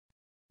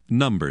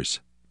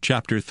Numbers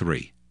chapter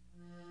 3.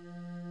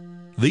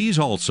 These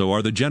also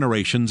are the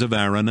generations of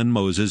Aaron and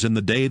Moses in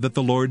the day that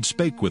the Lord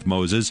spake with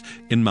Moses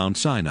in Mount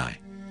Sinai.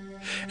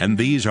 And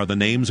these are the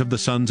names of the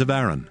sons of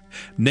Aaron,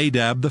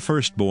 Nadab the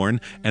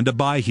firstborn, and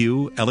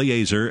Abihu,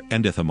 Eleazar,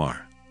 and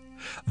Ithamar.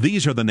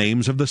 These are the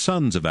names of the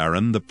sons of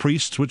Aaron, the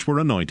priests which were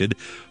anointed,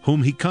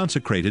 whom he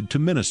consecrated to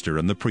minister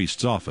in the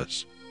priest's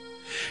office.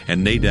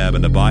 And Nadab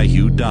and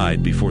Abihu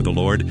died before the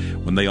Lord,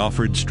 when they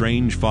offered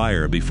strange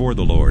fire before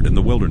the Lord in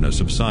the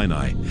wilderness of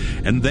Sinai,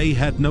 and they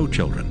had no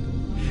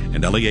children.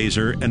 And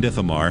Eleazar and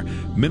Ithamar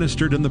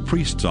ministered in the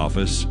priest's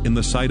office in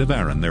the sight of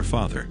Aaron their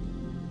father.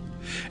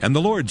 And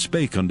the Lord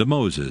spake unto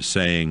Moses,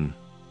 saying,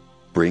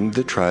 Bring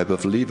the tribe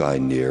of Levi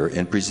near,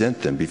 and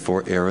present them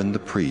before Aaron the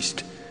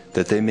priest,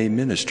 that they may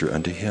minister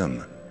unto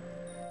him.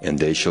 And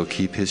they shall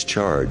keep his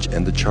charge,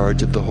 and the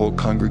charge of the whole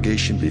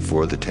congregation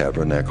before the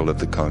tabernacle of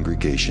the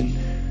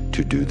congregation,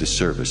 to do the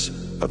service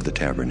of the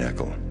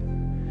tabernacle.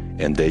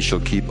 And they shall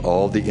keep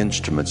all the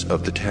instruments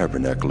of the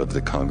tabernacle of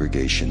the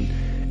congregation,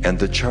 and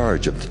the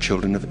charge of the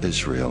children of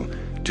Israel,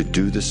 to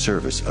do the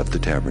service of the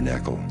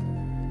tabernacle.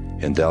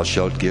 And thou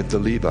shalt give the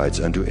Levites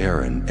unto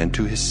Aaron and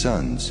to his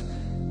sons.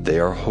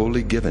 They are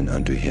wholly given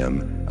unto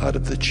him out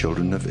of the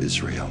children of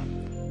Israel.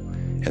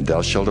 And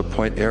thou shalt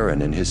appoint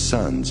Aaron and his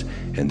sons,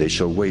 and they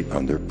shall wait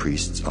on their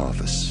priest's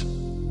office.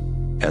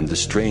 And the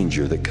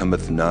stranger that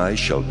cometh nigh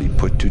shall be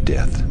put to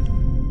death.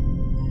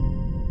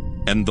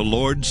 And the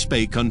Lord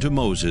spake unto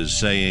Moses,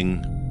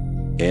 saying,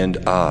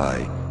 And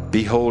I,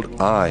 behold,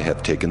 I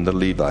have taken the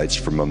Levites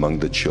from among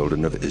the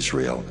children of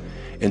Israel,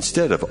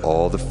 instead of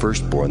all the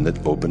firstborn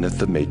that openeth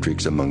the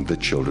matrix among the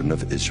children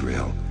of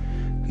Israel.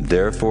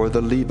 Therefore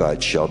the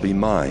Levites shall be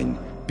mine,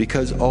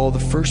 because all the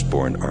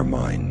firstborn are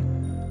mine.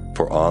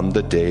 For on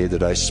the day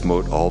that I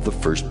smote all the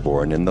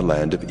firstborn in the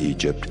land of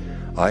Egypt,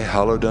 I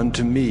hallowed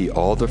unto me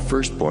all the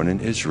firstborn in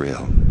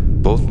Israel,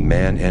 both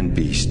man and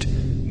beast.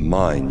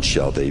 Mine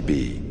shall they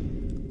be.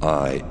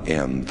 I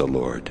am the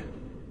Lord.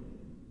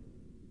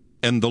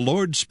 And the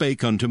Lord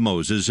spake unto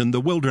Moses in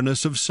the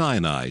wilderness of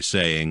Sinai,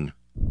 saying,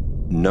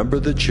 Number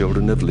the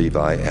children of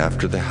Levi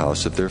after the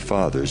house of their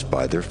fathers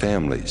by their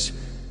families.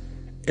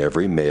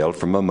 Every male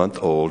from a month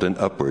old and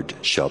upward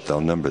shalt thou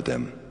number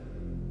them.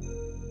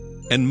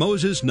 And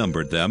Moses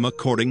numbered them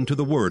according to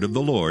the word of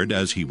the Lord,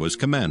 as he was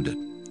commanded.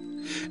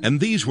 And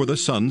these were the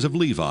sons of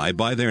Levi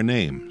by their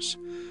names,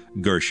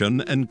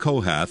 Gershon and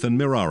Kohath and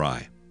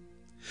Merari.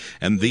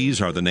 And these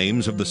are the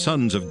names of the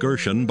sons of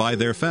Gershon by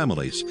their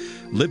families,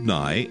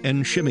 Libni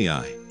and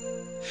Shimei.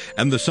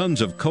 And the sons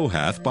of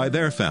Kohath by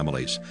their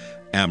families,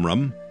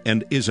 Amram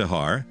and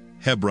Izahar,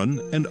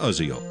 Hebron and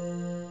Uzziel.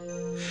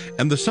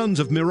 And the sons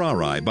of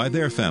Merari by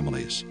their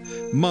families,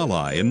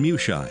 Mahli and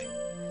Mushi.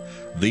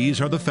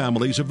 These are the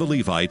families of the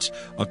Levites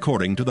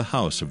according to the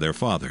house of their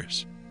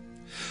fathers.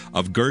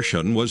 Of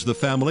Gershon was the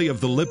family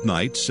of the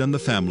Libnites and the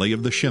family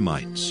of the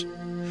Shimites.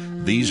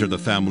 These are the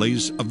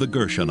families of the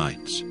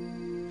Gershonites.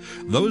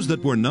 Those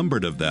that were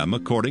numbered of them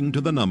according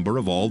to the number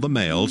of all the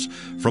males,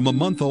 from a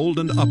month old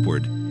and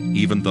upward,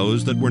 even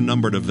those that were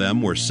numbered of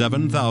them were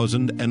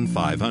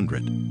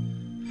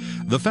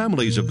 7,500. The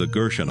families of the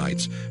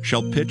Gershonites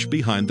shall pitch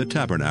behind the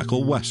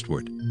tabernacle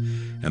westward.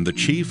 And the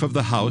chief of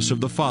the house of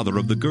the father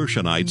of the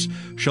Gershonites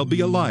shall be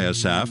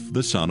Eliasaph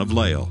the son of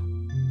Lael.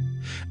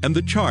 And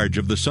the charge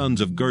of the sons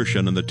of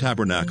Gershon in the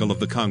tabernacle of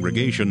the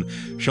congregation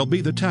shall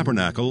be the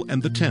tabernacle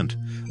and the tent,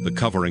 the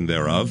covering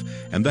thereof,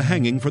 and the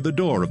hanging for the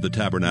door of the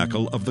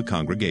tabernacle of the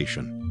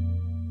congregation.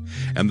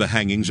 And the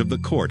hangings of the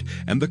court,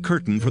 and the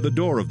curtain for the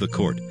door of the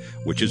court,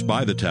 which is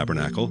by the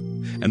tabernacle,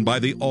 and by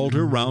the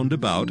altar round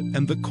about,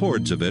 and the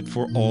cords of it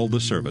for all the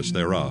service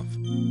thereof.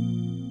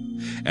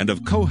 And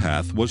of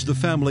Kohath was the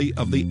family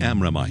of the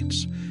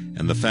Amramites,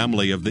 and the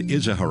family of the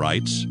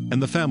Izaharites,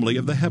 and the family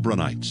of the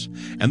Hebronites,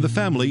 and the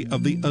family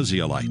of the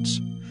Uzzielites.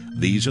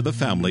 These are the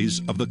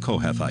families of the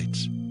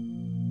Kohathites.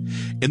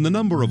 In the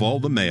number of all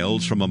the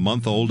males from a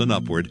month old and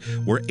upward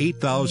were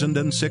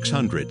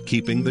 8,600,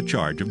 keeping the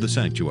charge of the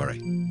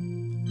sanctuary.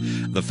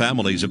 The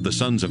families of the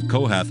sons of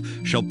Kohath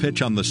shall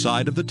pitch on the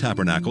side of the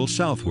tabernacle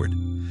southward.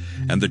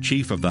 And the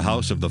chief of the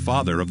house of the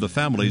father of the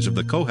families of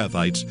the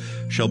Kohathites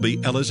shall be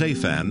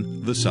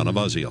Elizaphan the son of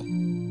Uzziel.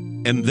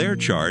 And their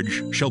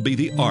charge shall be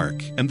the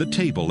ark, and the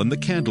table, and the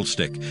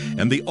candlestick,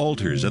 and the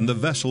altars, and the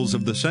vessels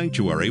of the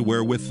sanctuary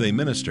wherewith they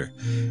minister,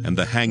 and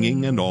the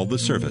hanging, and all the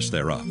service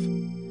thereof.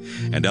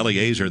 And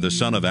Eleazar the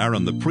son of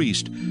Aaron the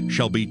priest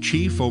shall be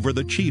chief over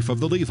the chief of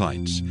the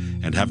Levites,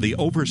 and have the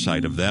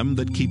oversight of them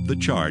that keep the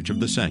charge of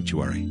the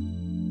sanctuary.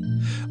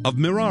 Of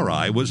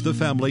Merari was the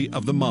family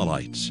of the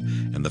Mahlites,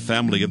 and the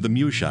family of the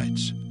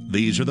Mushites.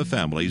 These are the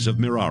families of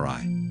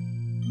Merari.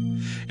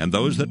 And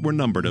those that were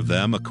numbered of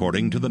them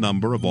according to the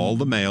number of all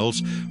the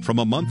males, from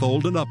a month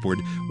old and upward,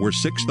 were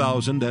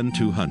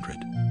 6,200.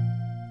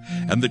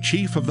 And the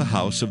chief of the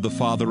house of the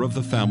father of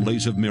the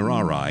families of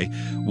Merari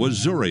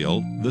was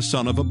Zuriel the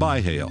son of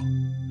Abihail.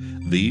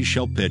 These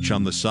shall pitch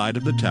on the side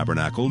of the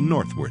tabernacle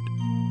northward.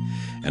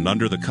 And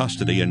under the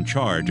custody and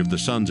charge of the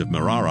sons of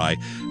Merari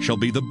shall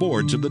be the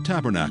boards of the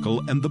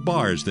tabernacle, and the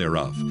bars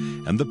thereof,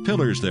 and the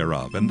pillars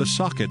thereof, and the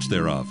sockets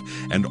thereof,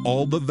 and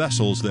all the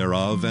vessels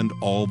thereof, and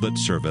all that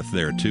serveth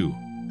thereto,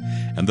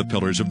 and the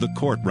pillars of the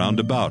court round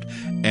about,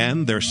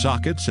 and their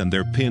sockets, and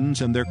their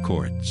pins, and their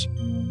cords.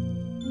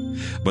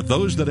 But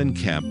those that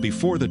encamp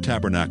before the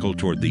tabernacle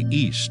toward the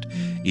east,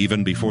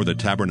 even before the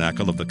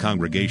tabernacle of the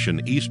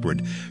congregation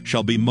eastward,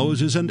 shall be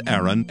Moses and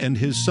Aaron and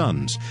his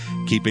sons,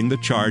 keeping the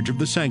charge of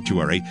the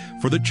sanctuary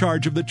for the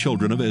charge of the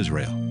children of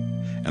Israel.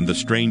 And the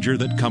stranger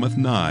that cometh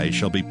nigh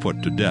shall be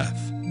put to death.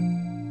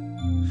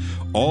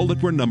 All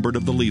that were numbered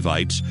of the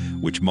Levites,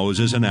 which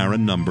Moses and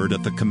Aaron numbered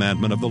at the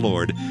commandment of the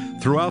Lord,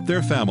 throughout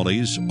their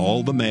families,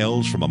 all the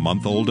males from a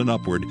month old and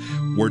upward,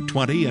 were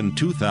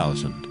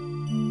 22,000.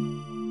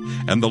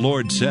 And the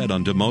Lord said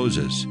unto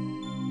Moses,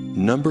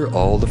 Number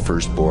all the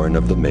firstborn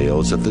of the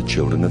males of the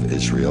children of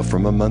Israel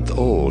from a month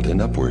old and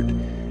upward,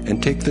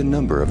 and take the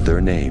number of their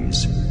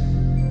names.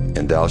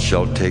 And thou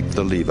shalt take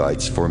the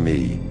Levites for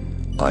me,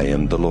 I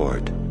am the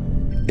Lord,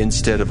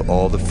 instead of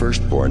all the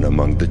firstborn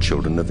among the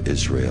children of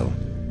Israel,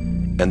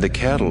 and the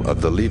cattle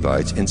of the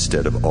Levites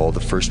instead of all the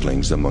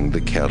firstlings among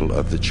the cattle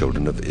of the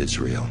children of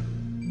Israel.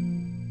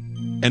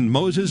 And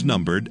Moses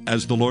numbered,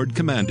 as the Lord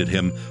commanded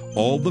him,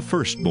 all the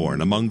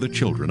firstborn among the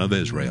children of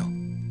Israel.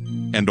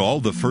 And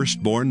all the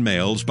firstborn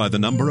males by the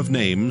number of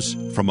names,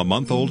 from a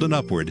month old and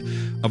upward,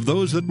 of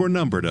those that were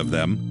numbered of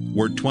them,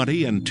 were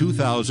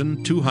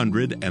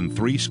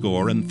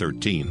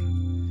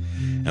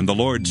 22,213. And the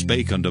Lord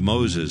spake unto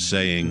Moses,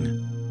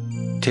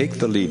 saying, Take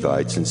the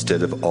Levites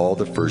instead of all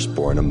the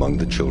firstborn among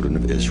the children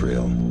of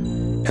Israel,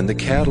 and the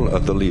cattle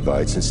of the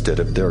Levites instead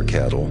of their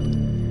cattle,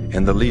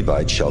 and the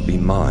Levites shall be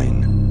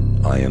mine.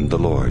 I am the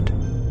Lord.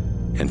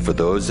 And for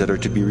those that are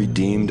to be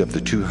redeemed of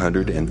the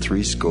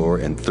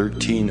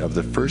 213 of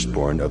the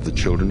firstborn of the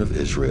children of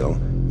Israel,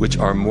 which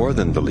are more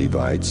than the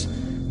Levites,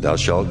 thou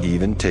shalt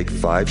even take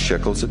 5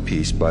 shekels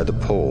apiece by the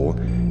poll.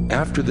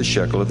 After the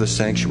shekel of the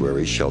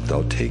sanctuary shalt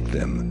thou take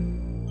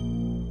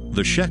them.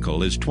 The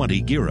shekel is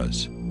 20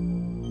 gerahs.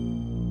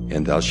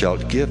 And thou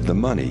shalt give the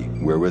money,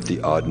 wherewith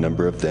the odd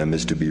number of them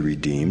is to be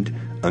redeemed,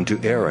 unto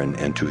Aaron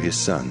and to his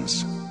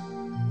sons.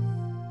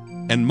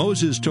 And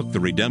Moses took the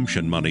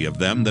redemption money of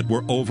them that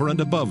were over and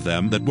above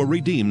them that were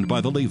redeemed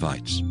by the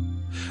Levites.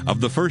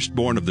 Of the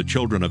firstborn of the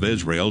children of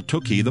Israel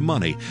took he the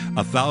money,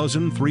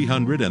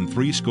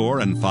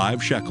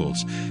 1,365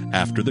 shekels,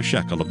 after the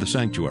shekel of the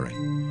sanctuary.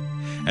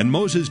 And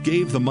Moses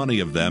gave the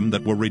money of them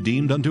that were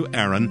redeemed unto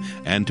Aaron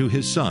and to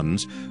his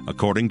sons,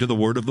 according to the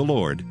word of the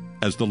Lord,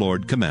 as the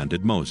Lord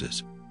commanded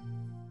Moses.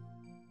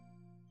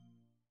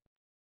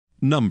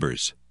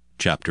 Numbers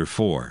chapter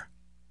 4.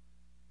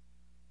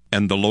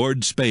 And the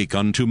Lord spake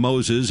unto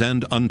Moses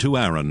and unto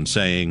Aaron,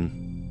 saying,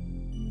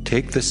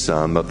 Take the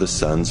sum of the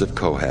sons of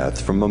Kohath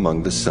from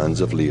among the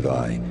sons of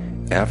Levi,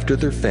 after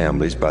their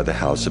families by the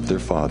house of their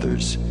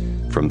fathers,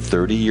 from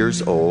 30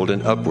 years old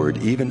and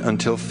upward, even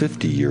until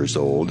 50 years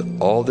old,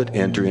 all that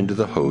enter into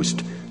the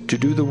host, to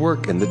do the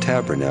work in the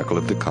tabernacle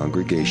of the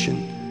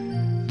congregation.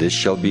 This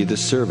shall be the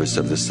service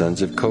of the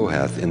sons of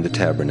Kohath in the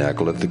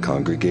tabernacle of the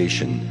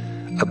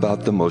congregation,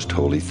 about the most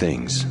holy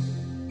things.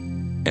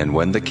 And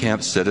when the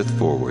camp setteth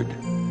forward,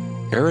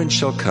 Aaron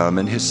shall come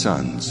and his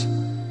sons,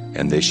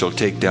 and they shall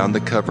take down the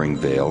covering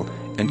veil,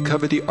 and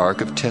cover the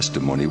ark of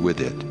testimony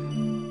with it.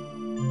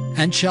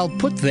 And shall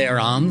put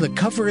thereon the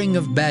covering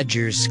of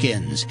badgers'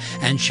 skins,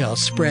 and shall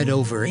spread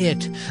over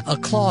it a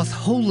cloth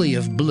wholly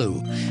of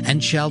blue,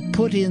 and shall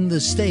put in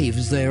the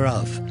staves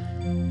thereof.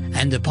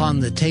 And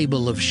upon the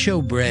table of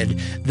showbread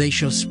they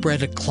shall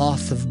spread a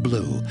cloth of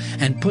blue,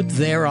 and put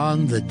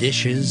thereon the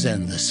dishes,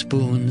 and the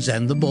spoons,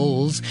 and the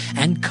bowls,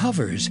 and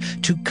covers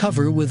to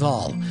cover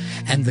withal,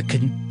 and the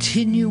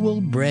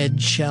continual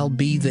bread shall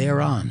be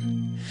thereon.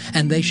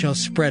 And they shall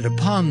spread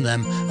upon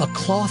them a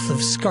cloth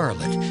of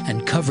scarlet,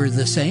 and cover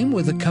the same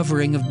with a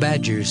covering of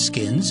badgers'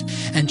 skins,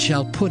 and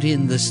shall put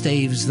in the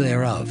staves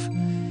thereof.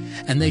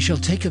 And they shall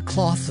take a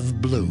cloth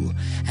of blue,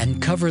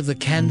 and cover the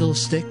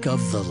candlestick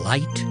of the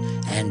light,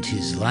 and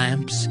his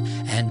lamps,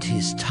 and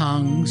his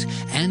tongues,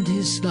 and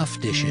his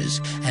snuff dishes,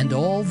 and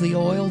all the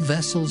oil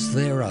vessels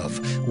thereof,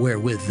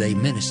 wherewith they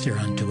minister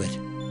unto it.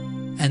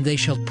 And they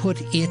shall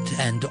put it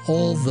and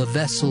all the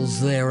vessels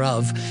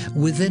thereof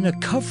within a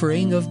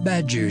covering of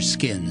badgers'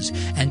 skins,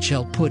 and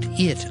shall put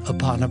it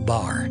upon a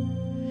bar.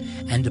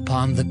 And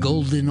upon the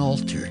golden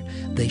altar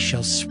they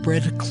shall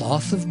spread a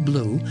cloth of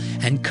blue,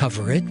 and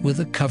cover it with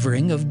a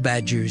covering of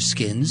badgers'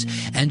 skins,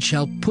 and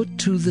shall put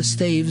to the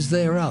staves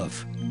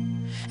thereof.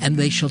 And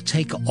they shall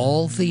take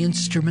all the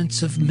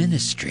instruments of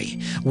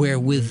ministry,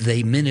 wherewith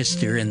they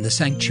minister in the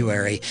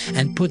sanctuary,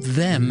 and put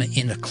them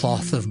in a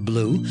cloth of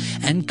blue,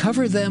 and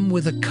cover them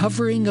with a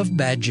covering of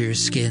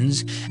badgers'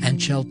 skins, and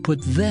shall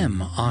put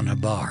them on a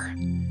bar.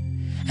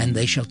 And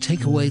they shall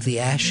take away the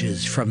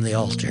ashes from the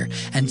altar,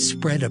 and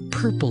spread a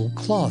purple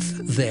cloth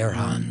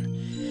thereon.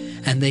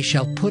 And they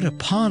shall put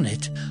upon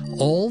it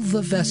all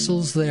the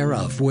vessels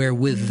thereof,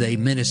 wherewith they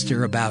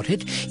minister about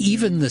it,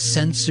 even the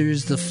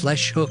censers, the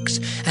flesh hooks,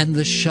 and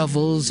the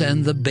shovels,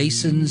 and the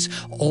basins,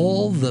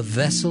 all the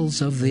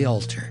vessels of the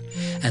altar.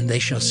 And they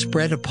shall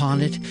spread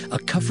upon it a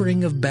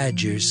covering of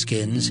badgers'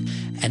 skins,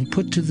 and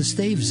put to the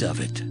staves of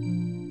it.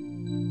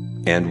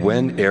 And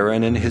when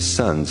Aaron and his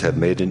sons have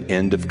made an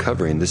end of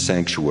covering the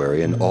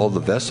sanctuary and all the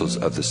vessels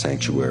of the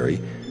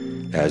sanctuary,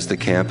 as the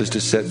camp is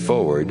to set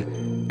forward,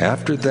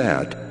 after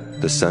that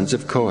the sons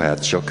of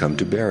Kohath shall come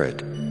to bear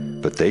it,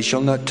 but they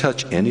shall not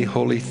touch any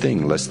holy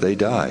thing, lest they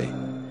die.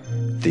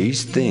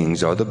 These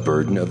things are the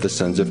burden of the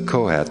sons of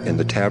Kohath in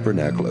the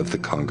tabernacle of the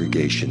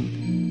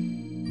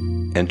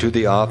congregation. And to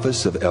the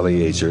office of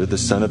Eleazar the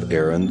son of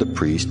Aaron the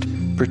priest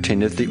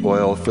pertaineth the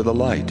oil for the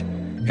light,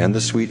 and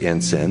the sweet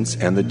incense,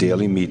 and the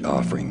daily meat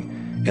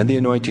offering, and the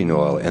anointing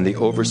oil, and the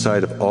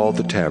oversight of all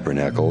the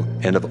tabernacle,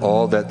 and of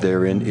all that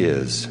therein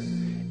is,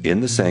 in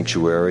the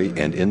sanctuary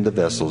and in the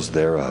vessels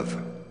thereof.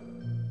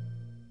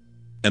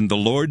 And the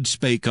Lord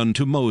spake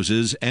unto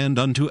Moses and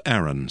unto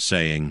Aaron,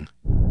 saying,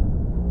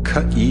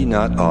 Cut ye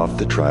not off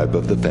the tribe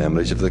of the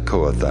families of the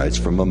Kohathites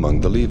from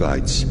among the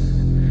Levites,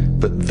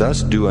 but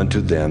thus do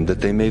unto them that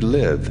they may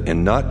live,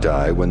 and not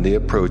die when they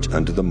approach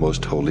unto the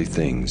most holy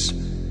things.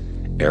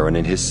 Aaron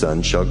and his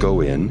sons shall go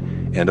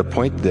in, and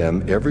appoint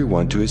them every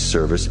one to his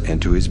service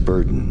and to his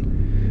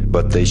burden.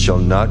 But they shall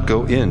not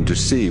go in to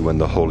see when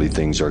the holy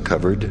things are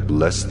covered,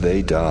 lest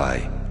they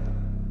die.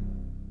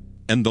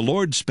 And the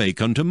Lord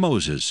spake unto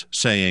Moses,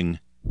 saying,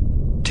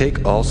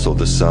 Take also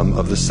the sum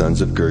of the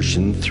sons of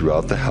Gershon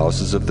throughout the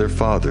houses of their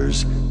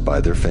fathers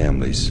by their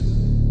families.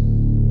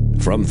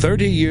 From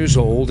 30 years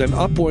old and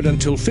upward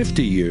until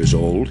 50 years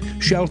old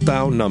shalt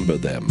thou number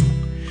them.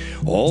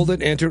 All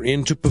that enter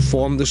in to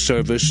perform the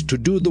service to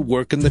do the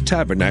work in the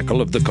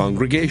tabernacle of the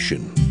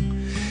congregation.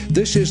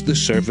 This is the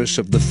service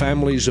of the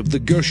families of the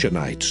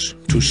Gershonites,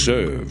 to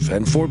serve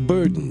and for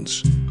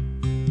burdens.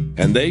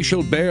 And they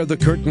shall bear the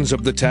curtains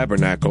of the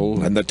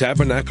tabernacle, and the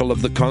tabernacle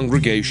of the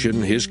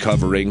congregation his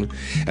covering,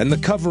 and the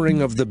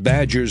covering of the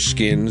badger's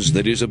skins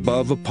that is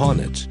above upon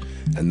it,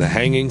 and the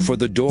hanging for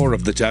the door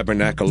of the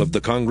tabernacle of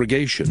the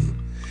congregation,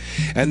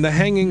 and the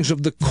hangings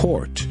of the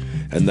court,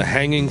 and the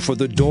hanging for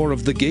the door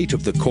of the gate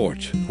of the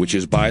court, which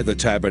is by the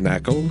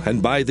tabernacle,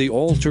 and by the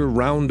altar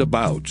round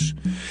about,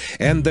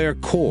 and their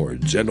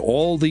cords, and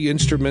all the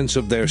instruments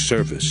of their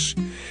service,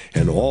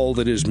 and all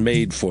that is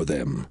made for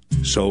them,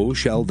 so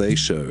shall they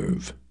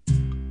serve.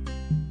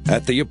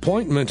 At the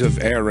appointment of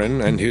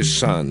Aaron and his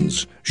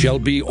sons shall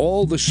be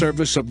all the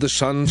service of the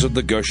sons of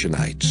the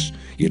Gershonites,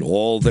 in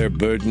all their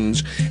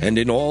burdens and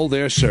in all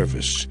their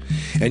service,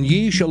 and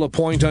ye shall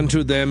appoint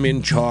unto them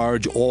in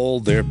charge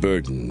all their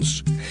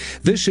burdens.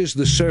 This is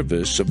the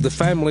service of the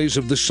families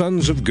of the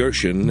sons of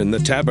Gershon in the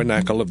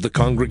tabernacle of the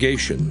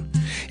congregation,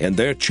 and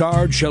their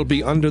charge shall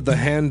be under the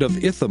hand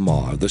of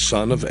Ithamar the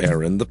son of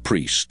Aaron the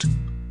priest.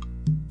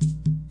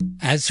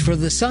 As for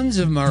the sons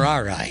of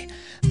Merari,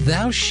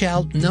 thou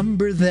shalt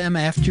number them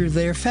after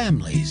their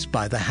families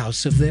by the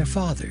house of their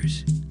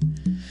fathers.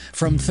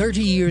 From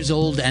 30 years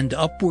old and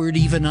upward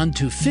even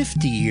unto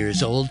 50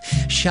 years old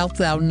shalt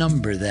thou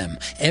number them,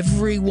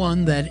 every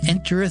one that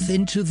entereth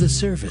into the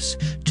service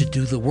to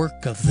do the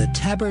work of the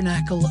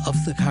tabernacle of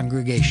the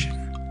congregation.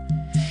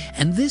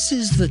 And this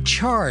is the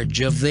charge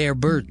of their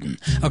burden,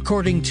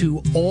 according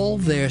to all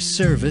their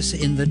service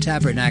in the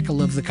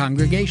tabernacle of the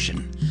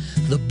congregation: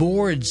 the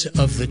boards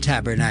of the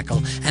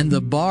tabernacle, and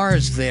the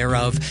bars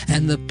thereof,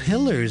 and the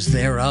pillars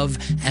thereof,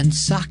 and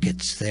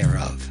sockets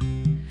thereof,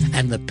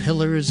 and the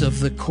pillars of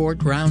the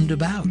court round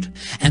about,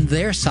 and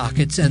their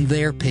sockets, and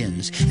their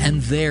pins,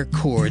 and their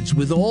cords,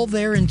 with all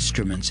their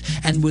instruments,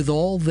 and with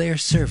all their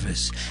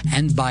service.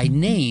 And by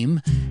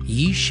name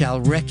ye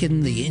shall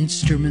reckon the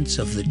instruments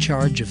of the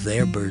charge of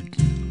their burden.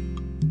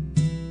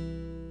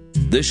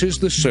 This is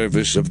the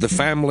service of the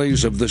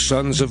families of the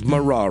sons of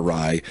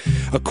Merari,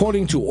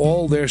 according to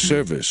all their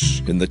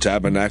service, in the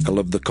tabernacle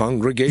of the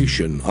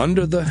congregation,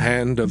 under the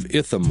hand of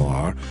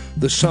Ithamar,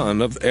 the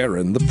son of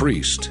Aaron the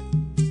priest.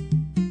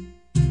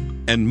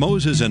 And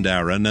Moses and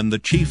Aaron and the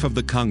chief of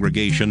the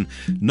congregation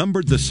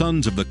numbered the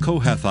sons of the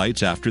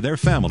Kohathites after their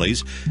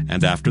families,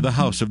 and after the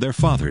house of their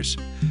fathers,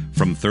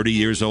 from 30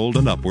 years old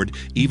and upward,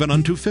 even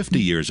unto 50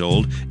 years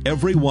old,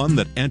 every one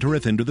that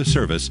entereth into the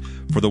service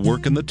for the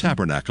work in the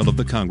tabernacle of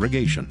the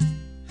congregation.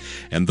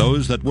 And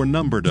those that were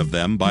numbered of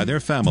them by their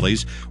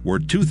families were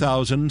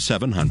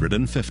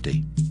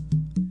 2,750.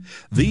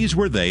 These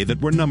were they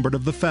that were numbered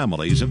of the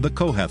families of the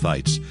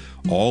Kohathites,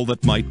 all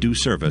that might do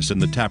service in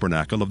the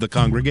tabernacle of the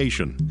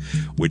congregation,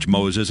 which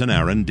Moses and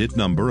Aaron did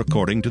number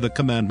according to the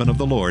commandment of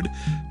the Lord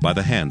by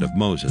the hand of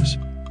Moses.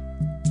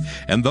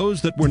 And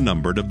those that were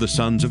numbered of the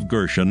sons of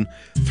Gershon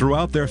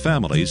throughout their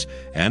families,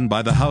 and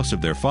by the house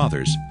of their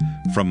fathers,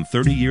 from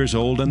 30 years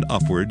old and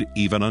upward,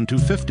 even unto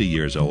 50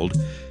 years old,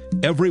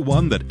 every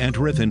one that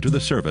entereth into the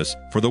service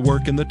for the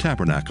work in the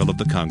tabernacle of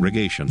the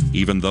congregation,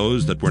 even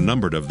those that were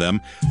numbered of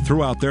them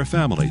throughout their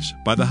families,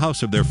 by the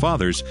house of their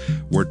fathers,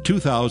 were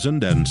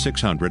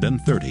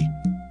 2,630.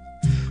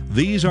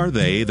 These are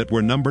they that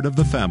were numbered of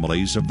the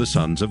families of the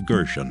sons of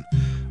Gershon,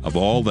 of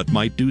all that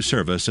might do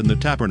service in the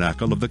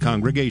tabernacle of the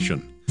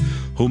congregation,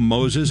 whom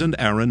Moses and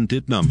Aaron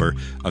did number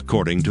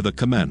according to the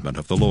commandment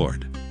of the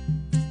Lord.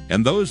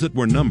 And those that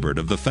were numbered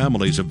of the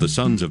families of the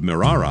sons of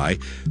Merari,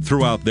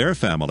 throughout their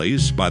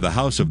families, by the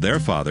house of their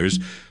fathers,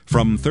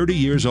 from 30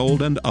 years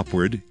old and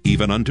upward,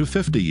 even unto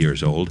 50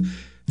 years old,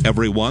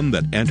 every one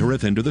that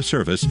entereth into the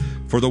service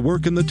for the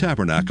work in the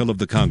tabernacle of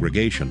the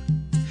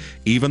congregation.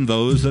 Even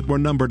those that were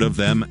numbered of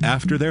them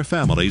after their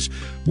families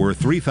were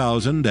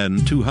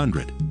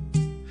 3,200.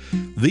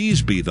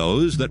 These be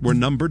those that were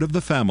numbered of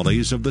the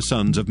families of the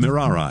sons of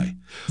Merari,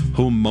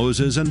 whom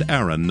Moses and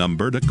Aaron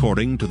numbered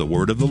according to the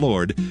word of the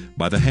Lord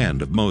by the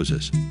hand of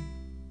Moses.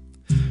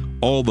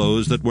 All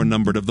those that were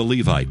numbered of the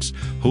Levites,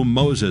 whom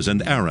Moses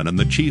and Aaron and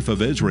the chief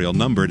of Israel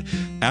numbered,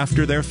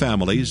 after their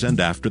families and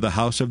after the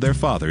house of their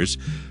fathers,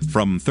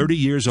 from 30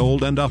 years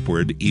old and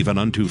upward, even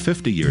unto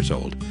 50 years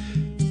old,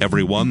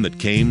 every one that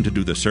came to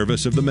do the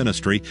service of the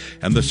ministry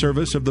and the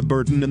service of the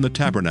burden in the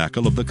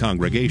tabernacle of the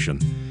congregation.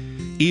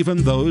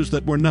 Even those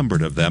that were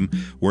numbered of them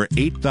were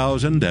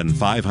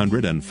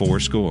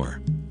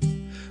 8,580.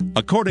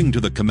 According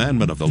to the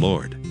commandment of the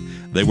Lord,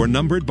 they were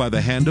numbered by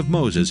the hand of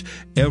Moses,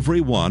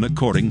 every one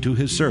according to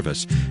his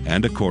service,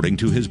 and according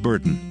to his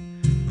burden.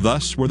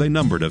 Thus were they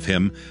numbered of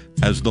him,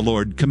 as the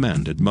Lord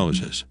commanded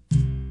Moses.